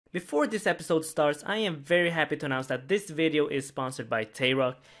Before this episode starts, I am very happy to announce that this video is sponsored by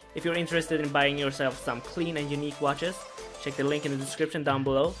Tayrock. If you're interested in buying yourself some clean and unique watches, check the link in the description down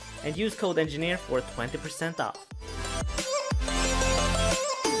below and use code ENGINEER for 20% off.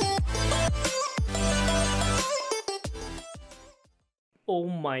 Oh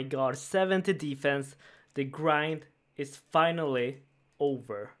my god, 70 defense, the grind is finally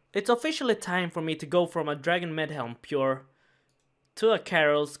over. It's officially time for me to go from a Dragon Medhelm Pure to a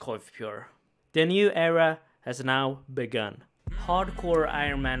Carol's Coif Pure. The new era has now begun. Hardcore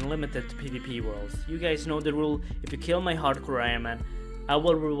Iron Man limited to PvP worlds. You guys know the rule, if you kill my Hardcore Iron Man, I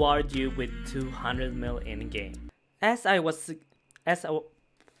will reward you with 200 mil in game.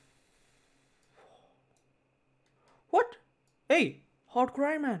 What? Hey, Hardcore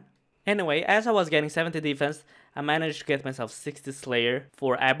Iron Man. Anyway, as I was getting 70 defense, I managed to get myself 60 Slayer,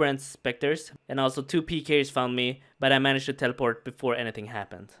 4 Aberrant Spectres, and also 2 PKs found me, but I managed to teleport before anything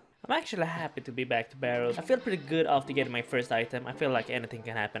happened. I'm actually happy to be back to Barrows. I feel pretty good after getting my first item. I feel like anything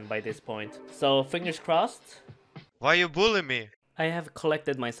can happen by this point. So, fingers crossed. Why you bully me? I have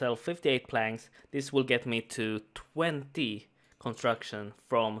collected myself 58 planks. This will get me to 20 construction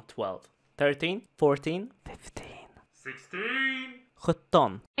from 12. 13, 14, 15, 16,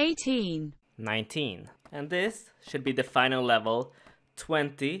 17, 18, 19. And this should be the final level,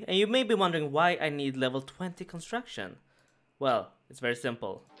 20. And you may be wondering why I need level 20 construction. Well, it's very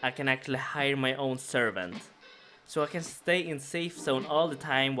simple. I can actually hire my own servant. So I can stay in safe zone all the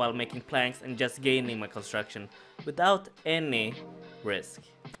time while making planks and just gaining my construction without any risk.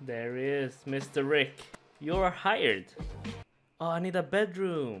 There is Mr. Rick. You're hired. Oh, I need a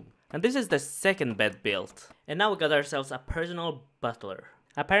bedroom. And this is the second bed built. And now we got ourselves a personal butler.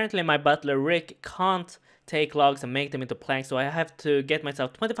 Apparently my butler Rick can't take logs and make them into planks, so I have to get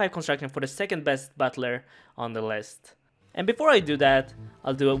myself 25 construction for the second best butler on the list. And before I do that,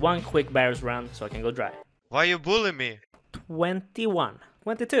 I'll do one quick Barrows run so I can go dry. Why you bully me? 21,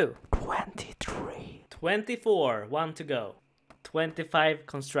 22, 23, 24, 1 to go. 25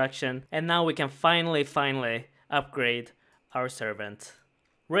 construction, and now we can finally upgrade our servant.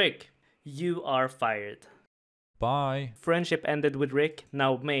 Rick, you are fired. Bye. Friendship ended with Rick,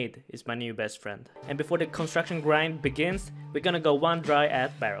 now Maid is my new best friend. And before the construction grind begins, we're gonna go one dry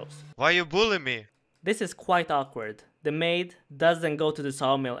at Barrows. Why you bully me? This is quite awkward. The maid doesn't go to the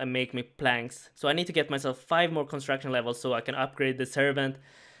sawmill and make me planks, so I need to get myself 5 more construction levels so I can upgrade the servant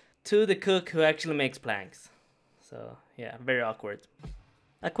to the cook who actually makes planks. So yeah, very awkward.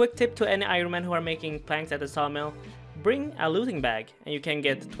 A quick tip to any Ironman who are making planks at the sawmill: bring a looting bag and you can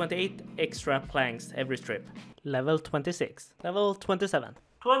get 28 extra planks every strip. Level 26, level 27,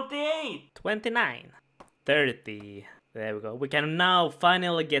 28, 29, 30. There we go. We can now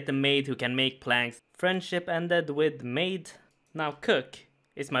finally get the maid who can make planks. Friendship ended with maid. Now cook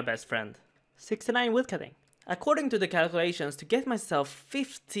is my best friend. 69 woodcutting. According to the calculations, to get myself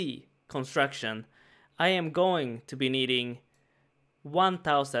 50 construction, I am going to be needing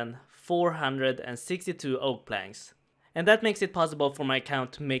 1,462 oak planks. And that makes it possible for my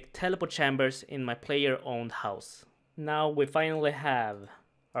account to make teleport chambers in my player-owned house. Now we finally have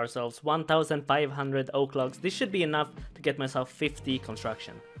ourselves 1,500 oak logs. This should be enough to get myself 50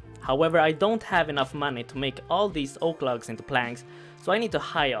 construction. However, I don't have enough money to make all these oak logs into planks, so I need to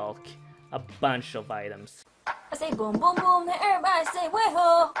high alch a bunch of items. I say boom boom boom, and everybody say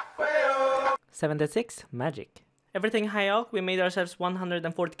way-ho! 76 magic. Everything high alch, we made ourselves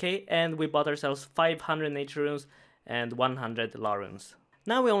 140k and we bought ourselves 500 nature runes and 100 law runes.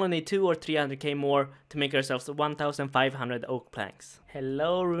 Now we only need 200 or 300k more to make ourselves 1,500 oak planks.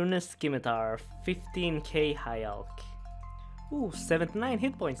 Hello Rune Scimitar, 15k high alch. Ooh, 79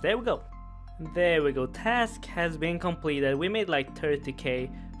 hit points, there we go. There we go, task has been completed. We made like 30k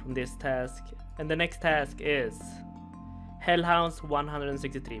from this task. And the next task is Hellhounds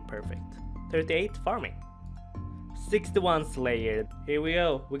 163, perfect. 38 farming. 61 Slayer. Here we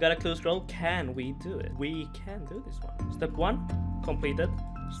go. We got a clue scroll. Can we do it? We can do this one. Step 1 completed.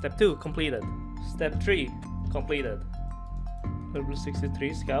 Step 2 completed. Step 3 completed. Level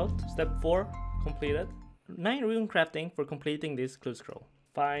 63 scout. Step 4 completed. 9 rune crafting for completing this clue scroll.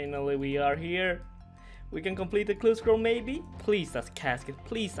 Finally we are here. We can complete the clue scroll maybe? Please a casket.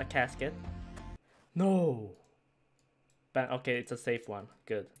 Please a casket. No. Okay, it's a safe one.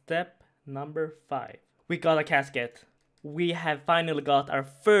 Good. Step number 5. We got a casket. We have finally got our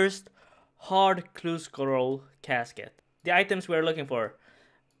first hard clue scroll casket. The items we are looking for: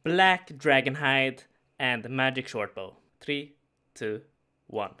 black dragon hide and magic shortbow. 3, 2,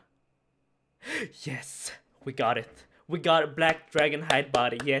 1. Yes, we got it. We got a black dragon hide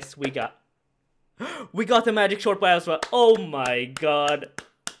body. Yes, we got the magic shortbow as well. Oh my god.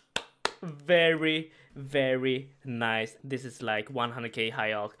 Very, very nice. This is like 100k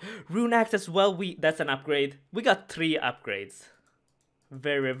high alch. Rune Axe as well, that's an upgrade. We got 3 upgrades.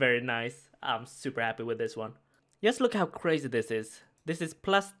 Very, very nice. I'm super happy with this one. Just look how crazy this is. This is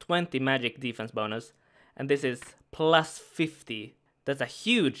plus 20 magic defense bonus, and this is plus 50. That's a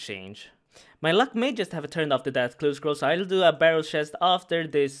huge change. My luck may just have turned off the death clue scroll, so I'll do a barrel chest after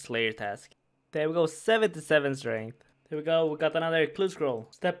this Slayer task. There we go, 77 strength. Here we go, we got another clue scroll.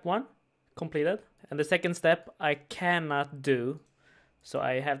 Step 1 completed. And the second step I cannot do, so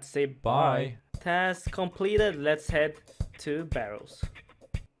I have to say bye. Task completed, let's head to barrels.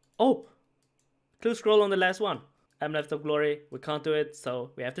 Oh! Clue scroll on the last one. Amulet of Glory, we can't do it,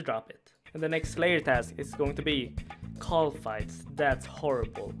 so we have to drop it. And the next Slayer task is going to be call fights. That's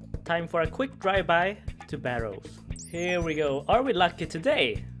horrible. Time for a quick drive-by to barrows. Here we go. Are we lucky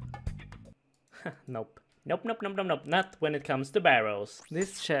today? Nope. Nope, nope, nope, nope, nope. Not when it comes to barrows.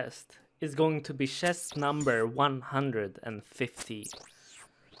 This chest is going to be chest number 150.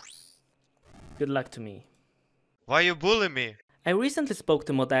 Good luck to me. Why you bully me? I recently spoke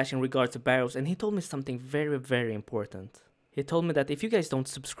to Modash in regards to barrows, and he told me something very, very important. He told me that if you guys don't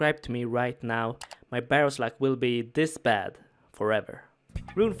subscribe to me right now, my barrows luck will be this bad forever.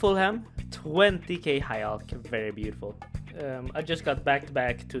 Rune Fulham, 20k high alch, very beautiful. I just got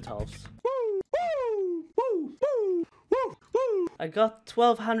back-to-back 212s. I got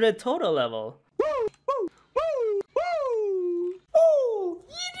 1200 total level.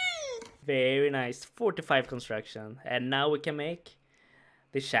 Very nice, 45 construction. And now we can make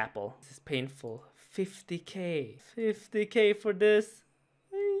the chapel. This is painful. 50k. 50k for this.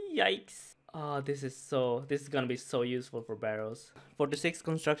 Yikes. Oh, this is gonna be so useful for barrows. 46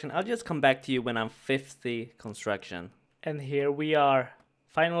 construction. I'll just come back to you when I'm 50 construction. And here we are.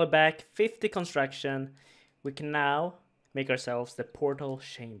 Finally back, 50 construction. We can now make ourselves the portal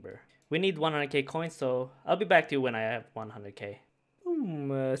chamber. We need 100k coins, so I'll be back to you when I have 100k.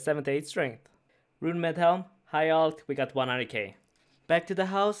 78 strength. Rune Medhelm, high alch, we got 100k. Back to the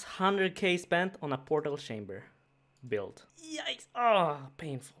house, 100k spent on a portal chamber build. Yikes! Oh,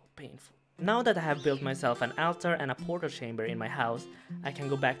 painful, painful. Now that I have built myself an altar and a portal chamber in my house, I can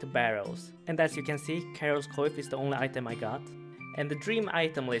go back to barrows. And as you can see, Carol's coif is the only item I got. And the dream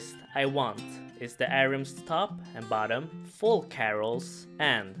item list I want is the Arim's top and bottom, full Carols,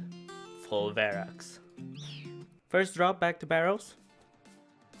 and full Verax. First drop back to barrows.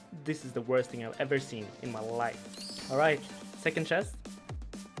 This is the worst thing I've ever seen in my life. Alright, second chest.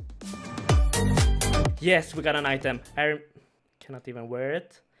 Yes, we got an item. Arim cannot even wear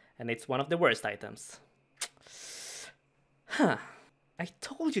it, and it's one of the worst items. Huh. I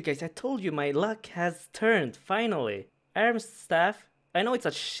told you guys, I told you my luck has turned, finally. Arim's staff, I know it's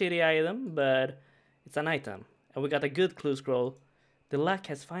a shitty item, but it's an item. And we got a good clue scroll. The luck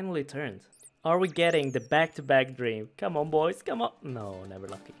has finally turned. Are we getting the back-to-back dream? Come on, boys, come on. No, never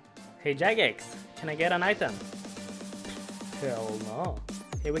lucky. Hey, Jagex, can I get an item? Hell no.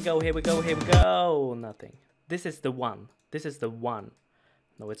 Here we go, here we go, here we go. Nothing. This is the one. This is the one.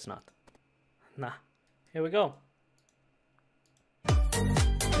 No, it's not. Nah. Here we go.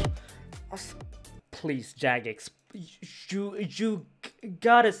 Please, Jagex. You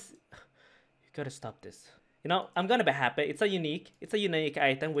gotta stop this. You know, I'm gonna be happy. It's a unique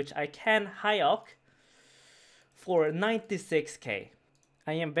item which I can high alch for 96k.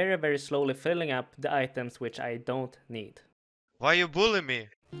 I am very, very slowly filling up the items which I don't need. Why you bully me?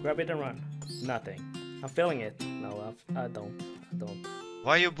 Grab it and run. Nothing. I'm filling it. No, I don't.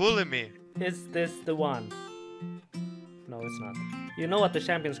 Why you bully me? Is this the one? No, it's not. You know what the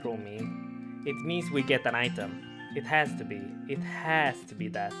champion scroll mean? It means we get an item. It has to be. It has to be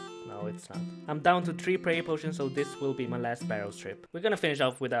that. No, it's not. I'm down to 3 prayer potions, so this will be my last barrel trip. We're gonna finish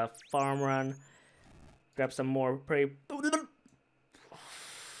off with a farm run. Grab some more prayer.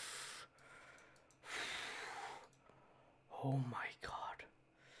 Oh my god.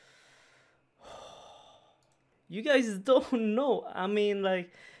 You guys don't know. I mean,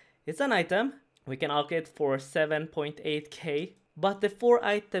 like, it's an item. We can alch it for 7.8k. But the 4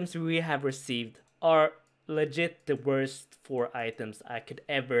 items we have received are legit the worst 4 items I could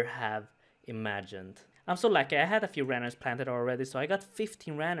ever have imagined. I'm so lucky. I had a few runners planted already, so I got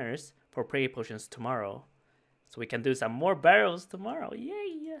 15 runners for prayer potions tomorrow. So we can do some more barrels tomorrow.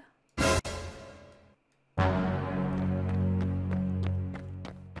 Yay!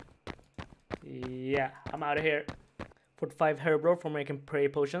 Yeah, I'm out of here. 45 Herbro for making prayer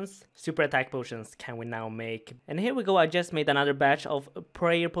potions. Super attack potions can we now make. And here we go, I just made another batch of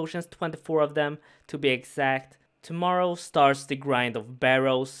prayer potions, 24 of them to be exact. Tomorrow starts the grind of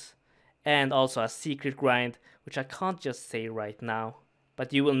barrows and also a secret grind, which I can't just say right now.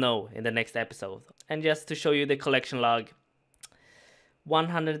 but you will know in the next episode. And just to show you the collection log,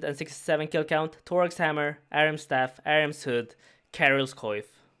 167 kill count, Torag's hammer, Aram's staff, Aram's hood, Carol's coif.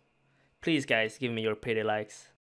 Please guys, give me your pretty likes.